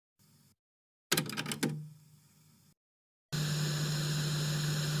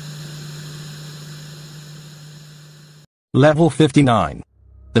Level 59.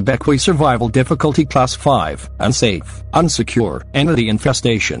 The Backway Survival Difficulty Class 5, Unsafe, Unsecure, Entity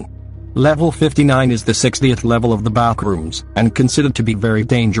Infestation. Level 59 is the 60th level of the Backrooms, and considered to be very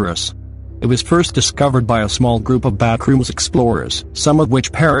dangerous. It was first discovered by a small group of Backrooms explorers, some of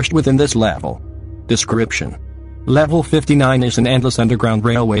which perished within this level. Description: Level 59 is an endless underground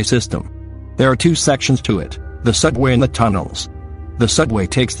railway system. There are two sections to it, the subway and the tunnels. The subway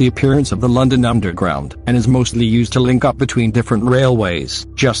takes the appearance of the London Underground, and is mostly used to link up between different railways,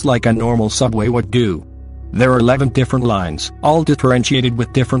 just like a normal subway would do. There are 11 different lines, all differentiated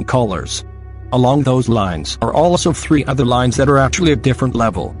with different colors. Along those lines are also 3 other lines that are actually at different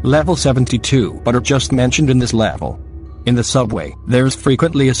level 72, but are just mentioned in this level. In the subway, there is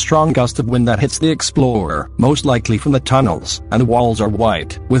frequently a strong gust of wind that hits the explorer, most likely from the tunnels, and the walls are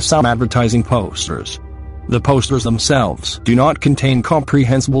white, with some advertising posters. The posters themselves do not contain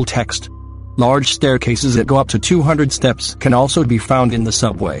comprehensible text. Large staircases that go up to 200 steps can also be found in the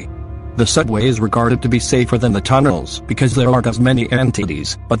subway. The subway is regarded to be safer than the tunnels because there aren't as many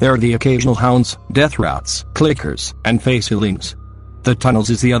entities, but there are the occasional hounds, death rats, clickers, and facelings. The tunnels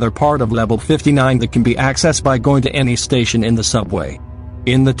is the other part of level 59 that can be accessed by going to any station in the subway.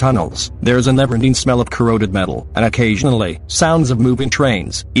 In the tunnels, there's a never-ending smell of corroded metal, and occasionally, sounds of moving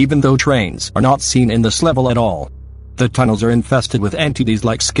trains, even though trains are not seen in this level at all. The tunnels are infested with entities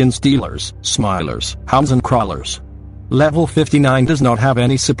like skin stealers, smilers, hounds and crawlers. Level 59 does not have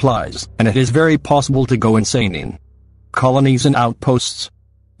any supplies, and it is very possible to go insane in. Colonies and outposts.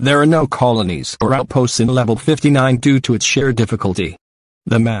 There are no colonies or outposts in level 59 due to its sheer difficulty.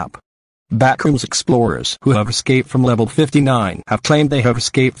 The map. Backrooms explorers who have escaped from level 59 have claimed they have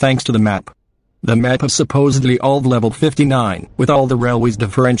escaped thanks to the map. The map is supposedly all of level 59, with all the railways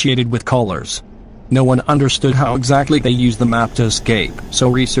differentiated with colors. No one understood how exactly they used the map to escape, so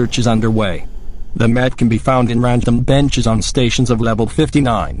research is underway. The map can be found in random benches on stations of level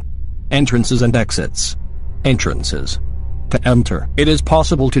 59. Entrances and exits. Entrances. To enter, it is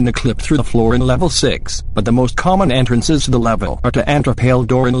possible to clip through the floor in level 6, but the most common entrances to the level are to enter a pale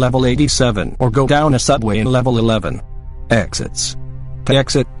door in level 87 or go down a subway in level 11. Exits. To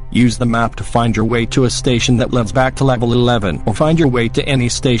exit, use the map to find your way to a station that leads back to level 11 or find your way to any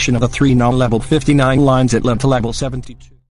station of the 3 non-level 59 lines that lead to level 72.